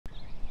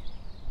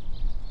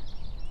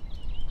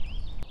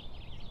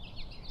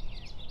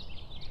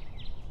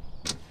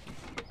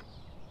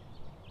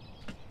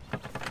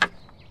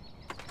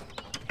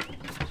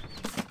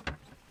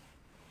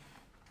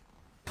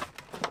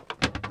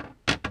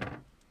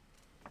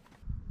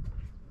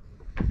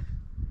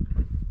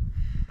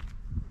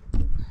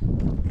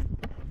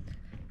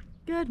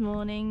Good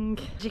morning.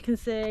 As you can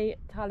see,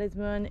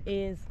 Talisman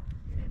is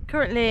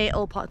currently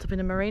all parked up in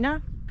a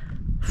marina.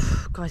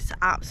 Guys, it's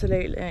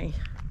absolutely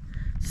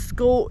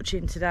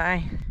scorching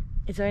today.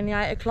 It's only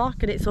 8 o'clock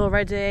and it's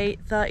already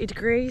 30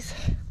 degrees.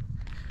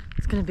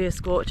 It's going to be a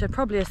scorcher.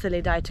 Probably a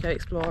silly day to go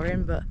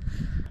exploring, but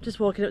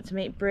just walking up to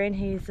meet Bryn.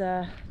 He's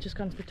just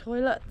gone to the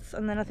toilets,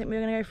 and then I think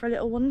we're going to go for a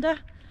little wander.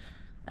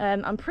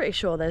 I'm pretty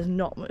sure there's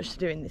not much to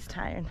do in this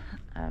town,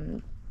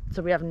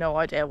 so we have no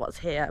idea what's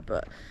here,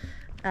 but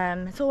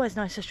it's always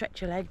nice to stretch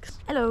your legs.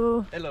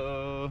 Hello.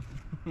 Hello.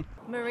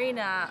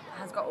 Marina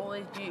has got all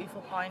these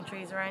beautiful pine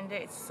trees around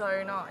it. It's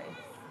so nice.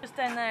 Just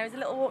down there is a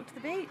little walk to the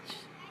beach.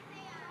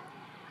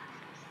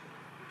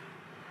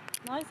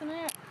 Nice, isn't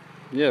it?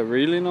 Yeah,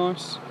 really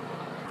nice.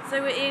 So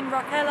we're in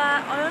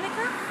Rockella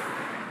Ionica,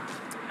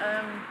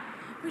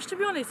 which, to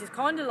be honest, is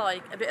kind of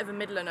like a bit of a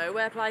middle of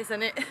nowhere place,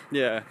 isn't it?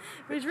 Yeah.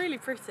 But it's really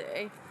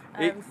pretty.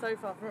 So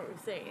far from what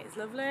we've seen, it's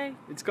lovely.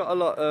 It's got a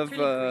lot of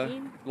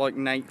really like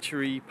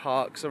naturey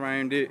parks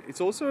around it. It's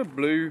also a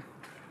blue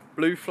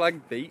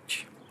flag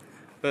beach.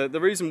 But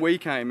the reason we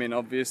came in,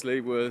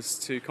 obviously, was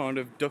to kind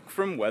of duck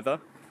from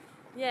weather.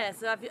 Yeah,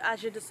 so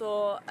as you just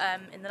saw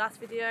in the last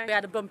video, we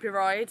had a bumpy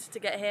ride to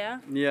get here.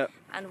 Yeah.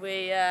 And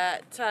we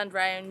turned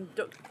round,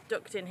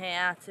 ducked in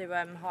here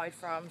to hide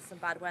from some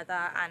bad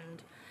weather,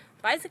 and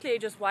basically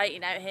just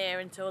waiting out here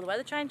until the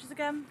weather changes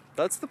again.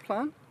 That's the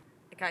plan.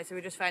 Okay, so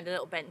we just found a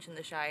little bench in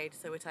the shade,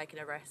 so we're taking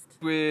a rest.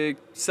 We're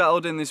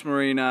settled in this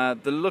marina.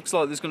 There looks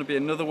like there's going to be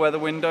another weather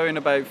window in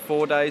about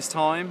 4 days'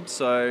 time,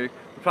 so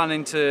we're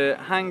planning to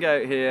hang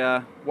out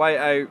here, wait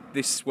out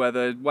this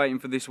weather, waiting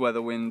for this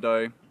weather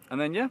window,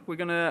 and then yeah, we're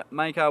going to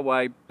make our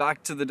way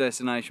back to the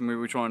destination we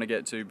were trying to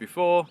get to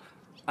before,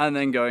 and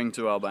then going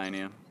to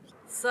Albania.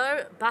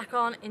 So, back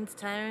on into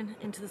town,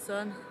 into the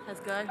sun.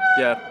 Let's go.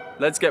 Yeah,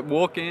 let's get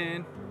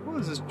walking. Oh,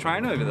 there's a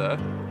train over there.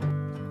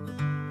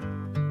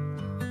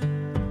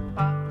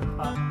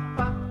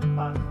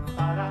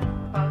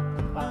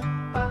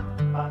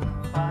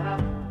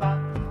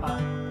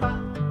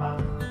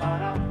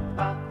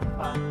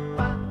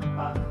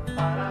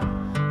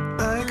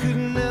 I could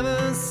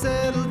never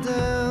settle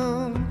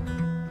down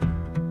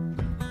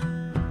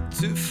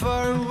too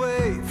far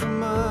away from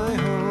my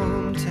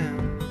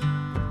hometown.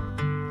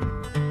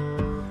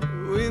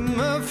 With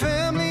my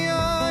family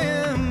I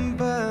am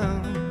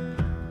bound.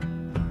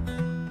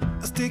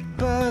 I stick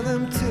by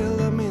them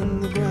till I'm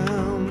in the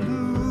ground.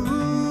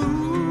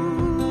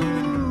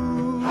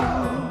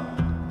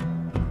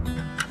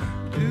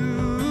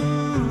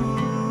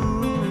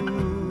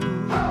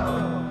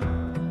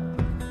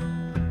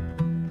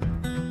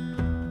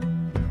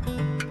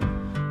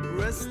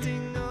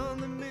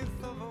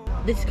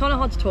 This is kind of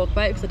hard to talk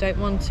about because I don't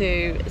want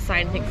to say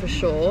anything for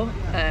sure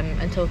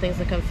until things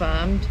are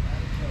confirmed,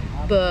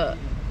 but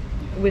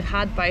we've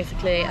had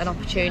basically an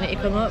opportunity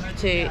come up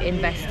to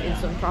invest in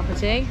some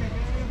property,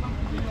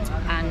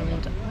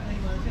 and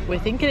we're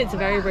thinking it's a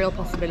very real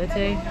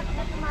possibility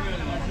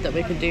that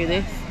we could do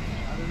this,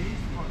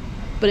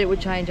 but it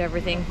would change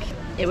everything.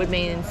 It would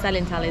mean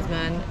selling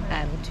Talisman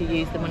to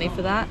use the money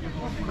for that,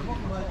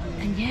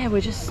 and yeah,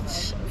 we're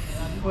just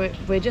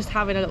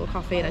having a little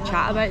coffee and a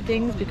chat about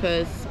things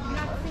because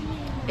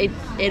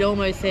it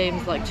almost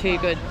seems like too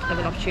good of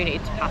an opportunity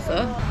to pass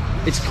up.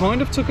 It's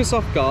kind of took us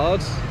off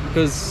guard,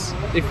 because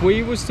if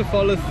we was to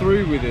follow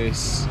through with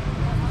this,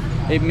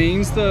 it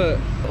means that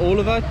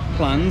all of our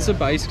plans are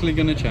basically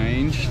going to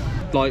change.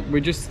 Like, we're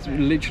just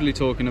literally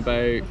talking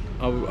about,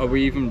 are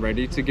we even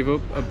ready to give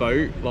up a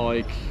boat?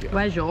 Like,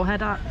 Where's your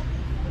head at?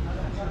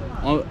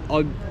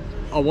 I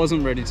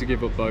wasn't ready to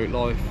give up boat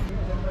life,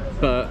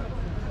 but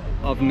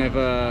I've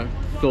never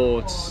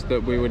thought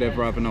that we would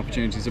ever have an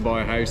opportunity to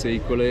buy a house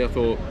equally. I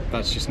thought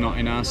that's just not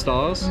in our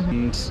stars.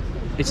 And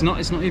it's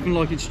not even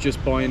like it's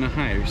just buying a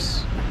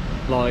house.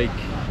 Like,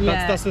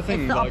 that's the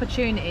thing. It's the like,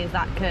 opportunities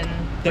that can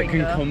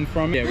come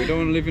from. Yeah, we don't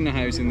want to live in a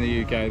house in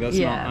the UK. That's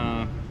not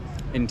our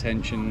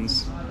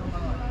intentions.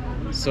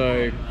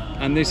 So,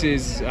 and this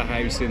is a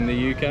house in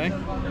the UK,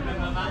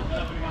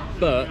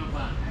 but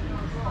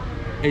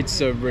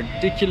it's a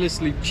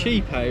ridiculously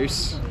cheap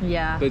house.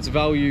 Yeah. That's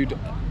valued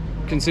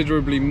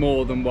considerably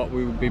more than what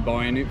we would be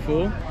buying it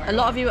for. A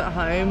lot of you at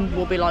home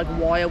will be like,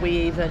 why are we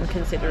even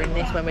considering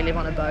this when we live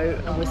on a boat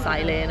and we're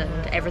sailing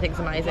and everything's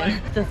amazing?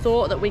 The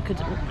thought that we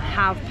could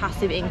have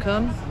passive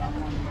income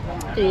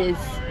is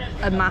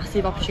a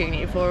massive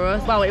opportunity for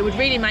us. Well, it would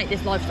really make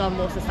this lifestyle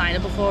more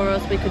sustainable for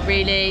us. We could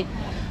really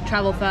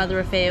travel further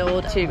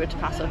afield. Too good to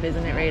pass up,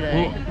 isn't it, really?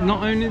 Well,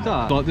 not only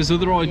that, like, there's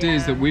other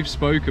ideas that we've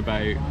spoke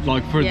about,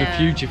 like for the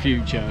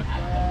future,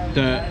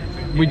 that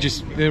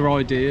they're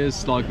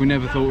ideas, like we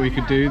never thought we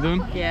could do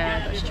them.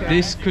 Yeah, that's true.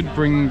 This could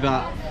bring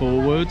that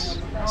forward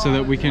so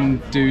that we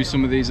can do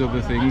some of these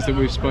other things that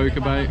we've spoke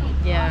about.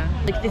 Yeah,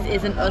 like, this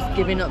isn't us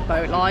giving up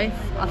boat life.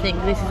 I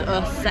think this is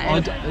us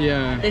setting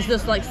this is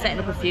us like setting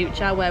up a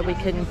future where we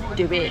can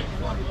do it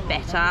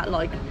better.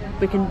 Like,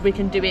 we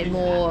can do it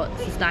more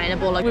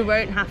sustainable. Like we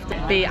won't have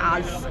to be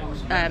as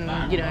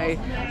you know,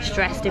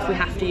 stressed if we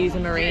have to use a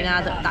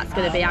marina, that's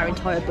going to be our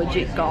entire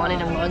budget gone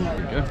in a month.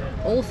 Okay.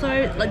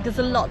 Also, like there's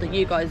a lot that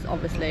you guys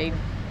obviously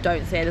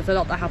don't see. There's a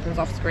lot that happens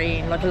off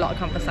screen, like a lot of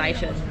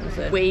conversations.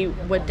 We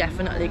were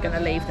definitely going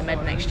to leave the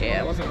med next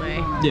year, wasn't we?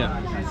 Yeah.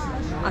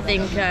 I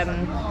think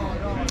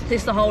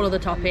this is a whole other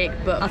topic,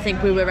 but I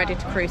think we were ready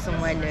to cruise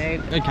somewhere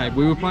new. Okay,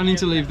 we were planning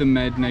to leave the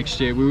Med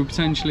next year. We were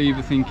potentially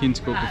either thinking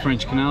to go up the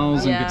French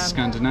canals and get to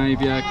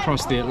Scandinavia,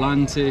 cross the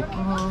Atlantic.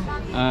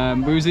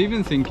 We was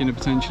even thinking of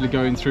potentially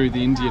going through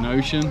the Indian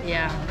Ocean.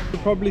 Yeah.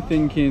 We're probably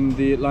thinking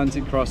the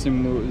Atlantic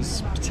crossing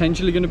was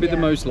potentially going to be the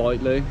most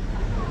likely.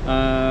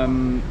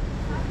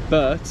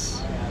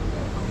 But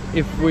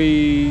if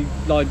we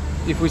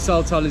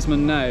sell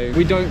Talisman now,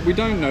 we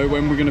don't know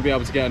when we're going to be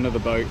able to get another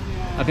boat.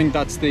 I think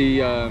that's the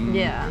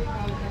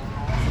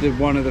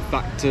one of the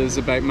factors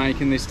about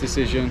making this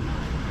decision.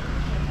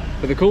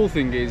 But the cool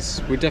thing is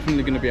we're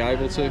definitely going to be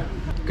able to,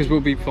 because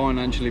we'll be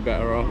financially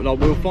better off. Like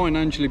we'll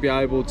financially be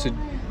able to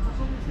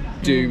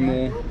do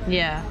more.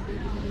 Yeah.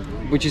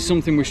 Which is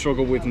something we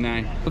struggle with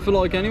now. But for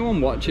like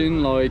anyone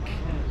watching, like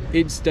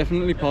it's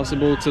definitely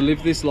possible to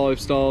live this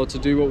lifestyle, to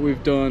do what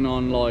we've done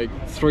on like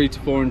 £300 to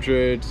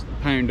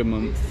 £400 a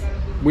month.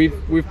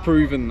 We've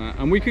proven that,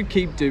 and we could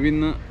keep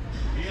doing that.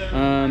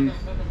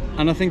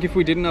 And I think if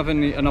we didn't have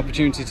an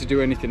opportunity to do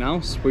anything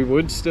else, we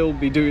would still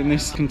be doing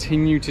this,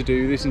 continue to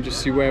do this, and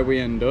just see where we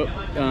end up.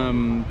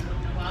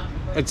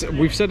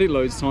 We've said it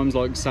loads of times,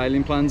 like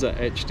sailing plans are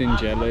etched in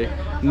jelly.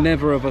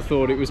 Never have I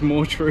thought it was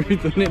more true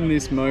than in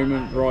this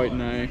moment right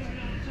now.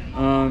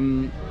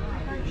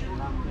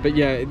 But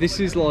yeah, this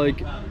is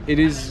like, it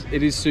is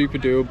super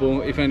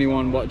doable. If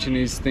anyone watching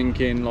is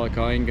thinking like,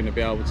 I ain't gonna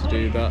be able to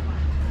do that,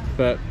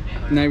 but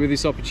now with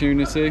this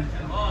opportunity,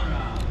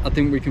 I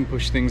think we can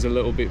push things a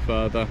little bit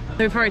further.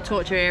 We've probably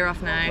talked your ear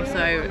off now,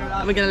 so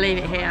we're going to leave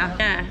it here.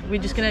 Yeah,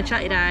 we're just going to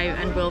chat it out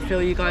and we'll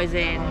fill you guys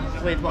in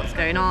with what's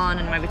going on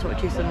and maybe talk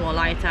to you some more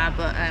later.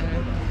 But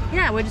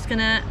yeah, we're just going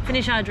to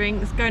finish our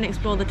drinks, go and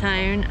explore the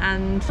town,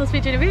 and we'll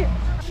speak to you in a bit.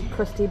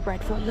 Crusty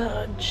bread for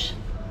lunch.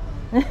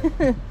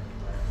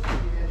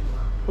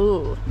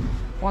 Ooh.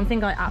 One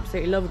thing I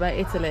absolutely love about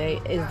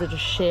Italy is the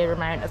just sheer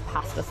amount of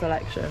pasta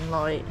selection.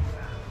 Like,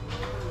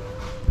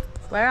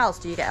 where else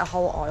do you get a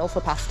whole aisle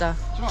for pasta?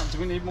 Do you know what, do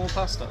we need more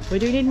pasta? We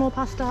do need more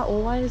pasta,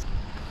 always.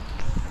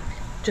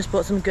 Just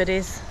bought some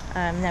goodies.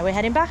 Now we're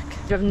heading back.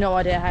 You have no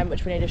idea how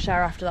much we need to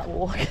shower after that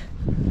walk.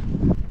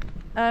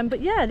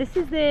 But yeah, this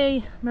is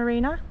the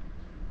marina.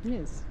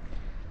 Yes.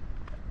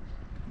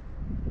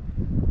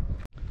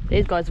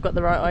 These guys have got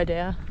the right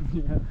idea.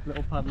 Yeah,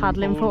 little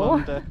paddling pool.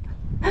 Home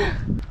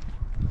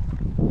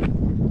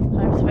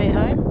sweet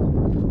home.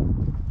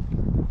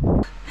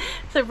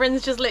 So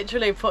Bryn's just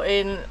literally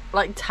putting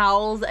like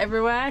towels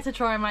everywhere to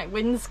try and make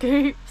wind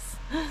scoops.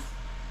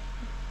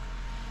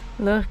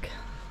 Look.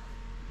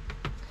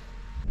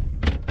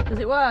 Does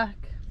it work?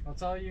 I'll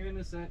tell you in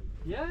a sec.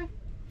 Yeah?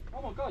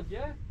 Oh my god,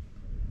 yeah.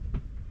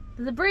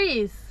 There's a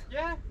breeze.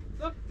 Yeah,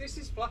 look, this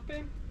is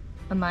flapping.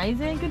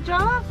 Amazing, good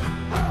job.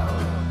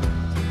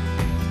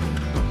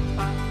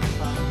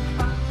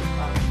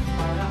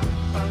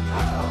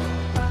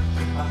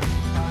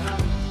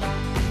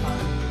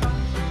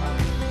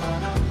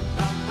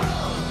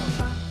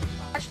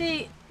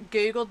 Actually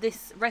googled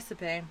this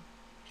recipe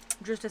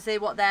just to see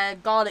what their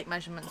garlic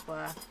measurements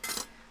were,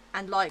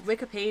 and like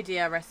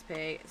Wikipedia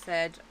recipe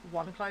said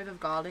 1 clove of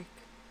garlic.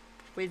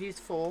 We've used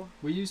 4.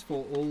 We use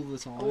 4 all the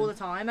time. All the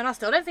time, and I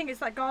still don't think it's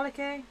that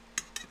garlicky.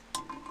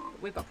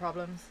 We've got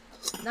problems.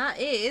 That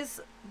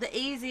is the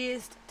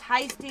easiest,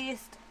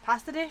 tastiest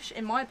pasta dish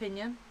in my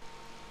opinion.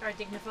 Very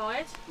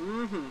dignified.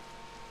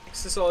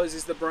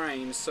 Exercises the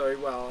brain so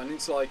well, and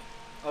it's like,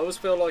 I always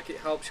feel like it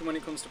helps you when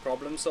it comes to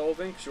problem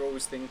solving, because you're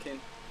always thinking.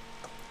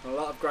 And a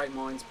lot of great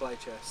minds play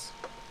chess.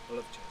 I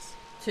love chess.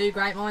 2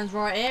 great minds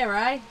right here,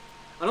 eh?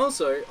 And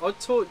also, I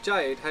taught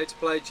Jade how to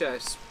play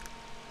chess,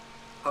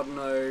 I don't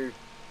know,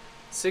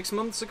 6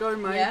 months ago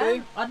maybe?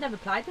 Yeah, I'd never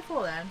played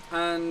before then.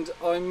 And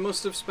I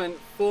must have spent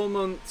 4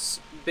 months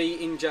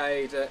beating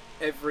Jade at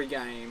every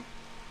game.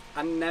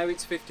 And now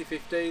it's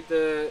 50-50,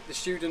 the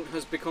student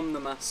has become the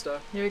master.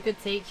 You're a good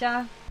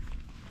teacher.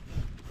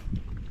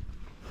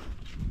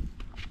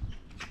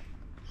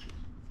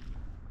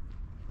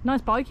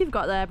 Nice bike you've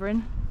got there,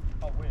 Bryn.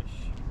 I wish.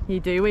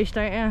 You do wish,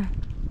 don't you?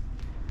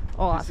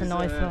 Oh, that's This a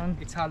nice one.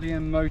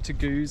 Italian Motor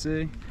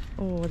Guzzi.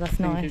 Oh, that's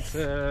I nice.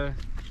 think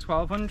it's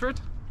 1200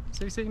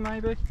 cc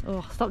maybe.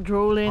 Oh, stop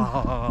drooling.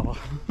 Oh.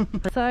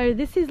 So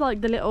this is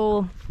like the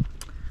little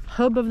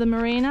hub of the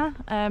marina.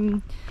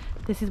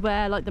 This is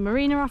where like the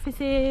marina office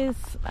is,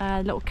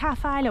 a little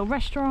cafe, little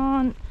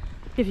restaurant.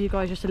 Give you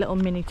guys just a little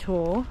mini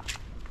tour.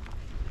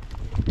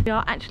 We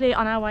are actually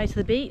on our way to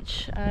the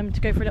beach to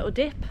go for a little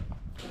dip.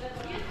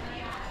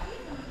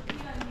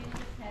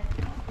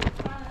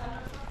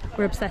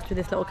 We're obsessed with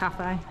this little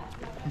cafe.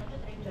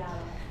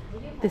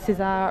 This is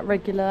our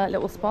regular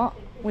little spot.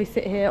 We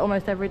sit here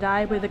almost every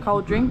day with a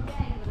cold drink.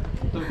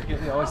 Don't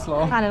forget the ice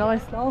lol. And an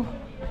ice lol.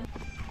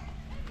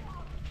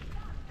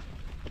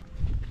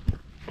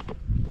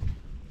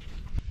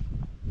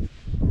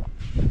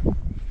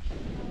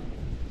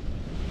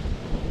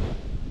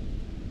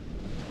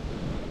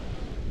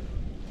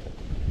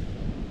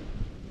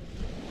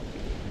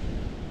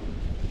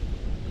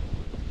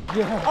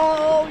 Yeah.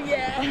 Oh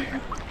yeah.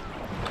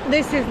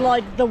 This is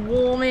like the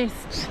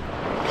warmest,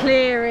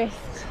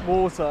 clearest,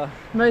 Water.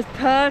 most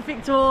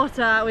perfect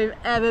water we've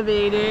ever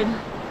been in.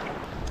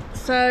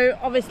 So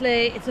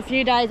obviously it's a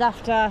few days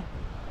after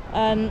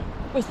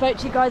we spoke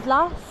to you guys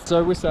last.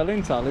 So we're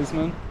selling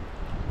Talisman.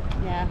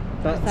 Yeah,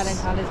 we're selling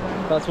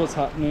Talisman. That's what's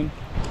happening.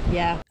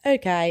 Yeah.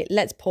 Okay,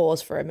 let's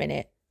pause for a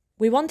minute.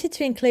 We wanted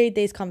to include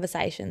these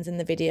conversations in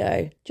the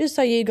video just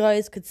so you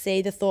guys could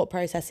see the thought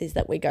processes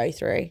that we go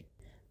through.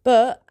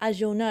 But as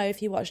you'll know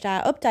if you watched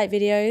our update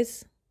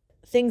videos,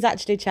 things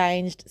actually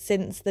changed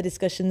since the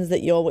discussions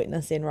that you're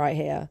witnessing right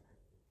here.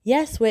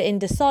 Yes, we're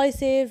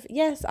indecisive.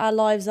 Yes, our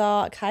lives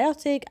are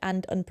chaotic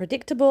and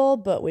unpredictable,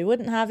 but we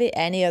wouldn't have it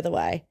any other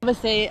way.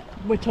 Obviously,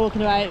 we're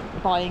talking about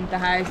buying the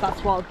house.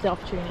 That's what the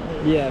opportunity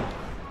is. Yeah.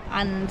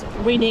 And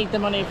we need the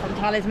money from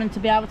Talisman to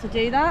be able to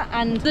do that.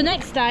 And the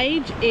next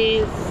stage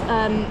is,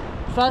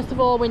 first of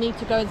all, we need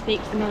to go and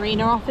speak to the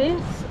marina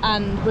office,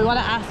 and we want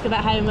to ask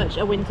about how much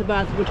a winter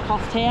berth would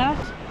cost here.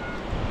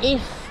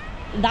 If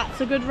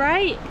that's a good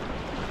rate,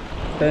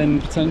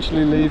 then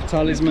potentially leave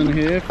Talisman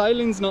here.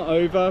 Sailing's not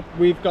over.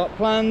 We've got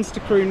plans to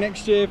crew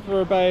next year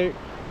for about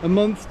a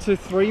month to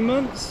 3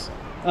 months,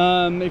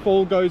 if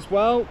all goes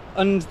well,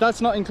 and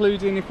that's not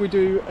including if we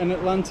do an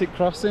Atlantic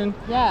crossing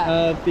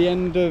at the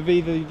end of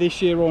either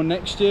this year or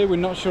next year. We're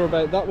not sure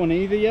about that one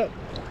either yet.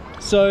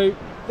 So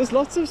there's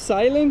lots of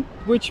sailing,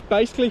 which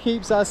basically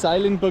keeps our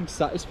sailing bugs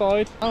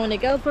satisfied. I want to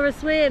go for a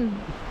swim.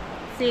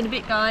 See you in a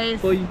bit,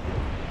 guys. Bye.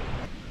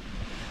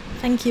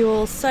 Thank you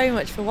all so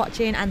much for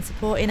watching and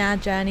supporting our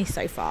journey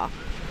so far.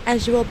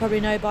 As you all probably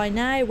know by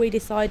now, we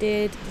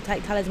decided to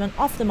take Talisman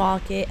off the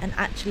market and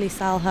actually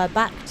sell her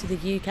back to the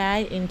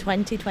UK in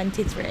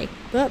 2023.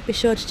 But be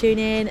sure to tune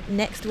in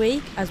next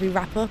week as we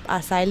wrap up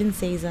our sailing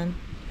season.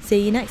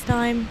 See you next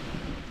time.